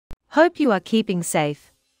Hope you are keeping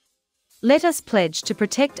safe. Let us pledge to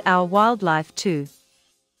protect our wildlife too.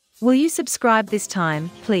 Will you subscribe this time,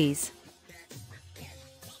 please?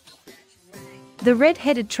 The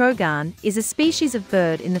red-headed trogon is a species of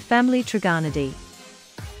bird in the family Trogonidae.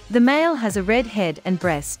 The male has a red head and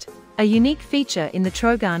breast, a unique feature in the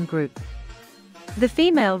Trogon group. The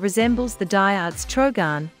female resembles the Diard's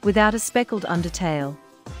Trogon without a speckled undertail.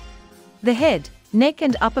 The head, neck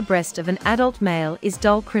and upper breast of an adult male is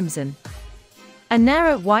dull crimson. A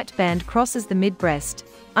narrow white band crosses the mid-breast,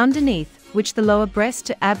 underneath which the lower breast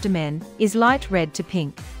to abdomen is light red to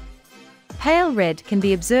pink. Pale red can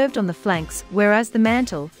be observed on the flanks, whereas the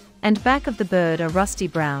mantle and back of the bird are rusty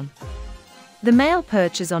brown. The male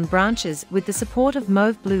perches on branches with the support of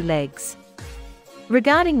mauve-blue legs.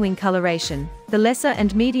 Regarding wing coloration, the lesser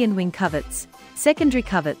and median wing coverts, secondary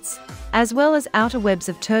coverts, as well as outer webs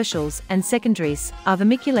of tertials and secondaries, are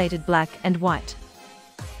vermiculated black and white.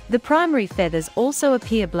 The primary feathers also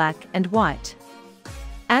appear black and white.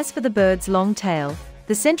 As for the bird's long tail,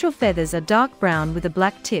 the central feathers are dark brown with a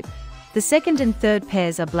black tip, the second and third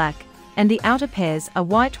pairs are black, and the outer pairs are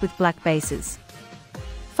white with black bases.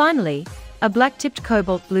 Finally, a black-tipped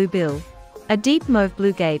cobalt blue bill, a deep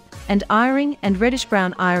mauve-blue gape, and eyering and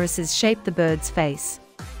reddish-brown irises shape the bird's face.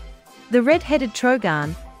 The red-headed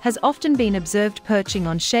trogon has often been observed perching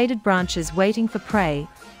on shaded branches waiting for prey,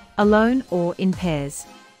 alone or in pairs.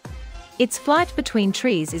 Its flight between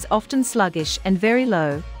trees is often sluggish and very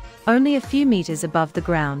low, only a few meters above the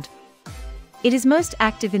ground. It is most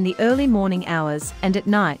active in the early morning hours and at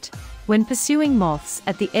night, when pursuing moths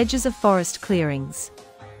at the edges of forest clearings.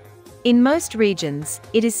 In most regions,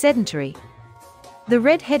 it is sedentary. The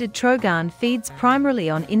red-headed trogon feeds primarily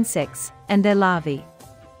on insects and their larvae.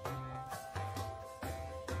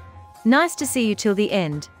 Nice to see you till the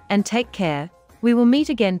end, and take care. We will meet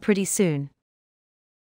again pretty soon.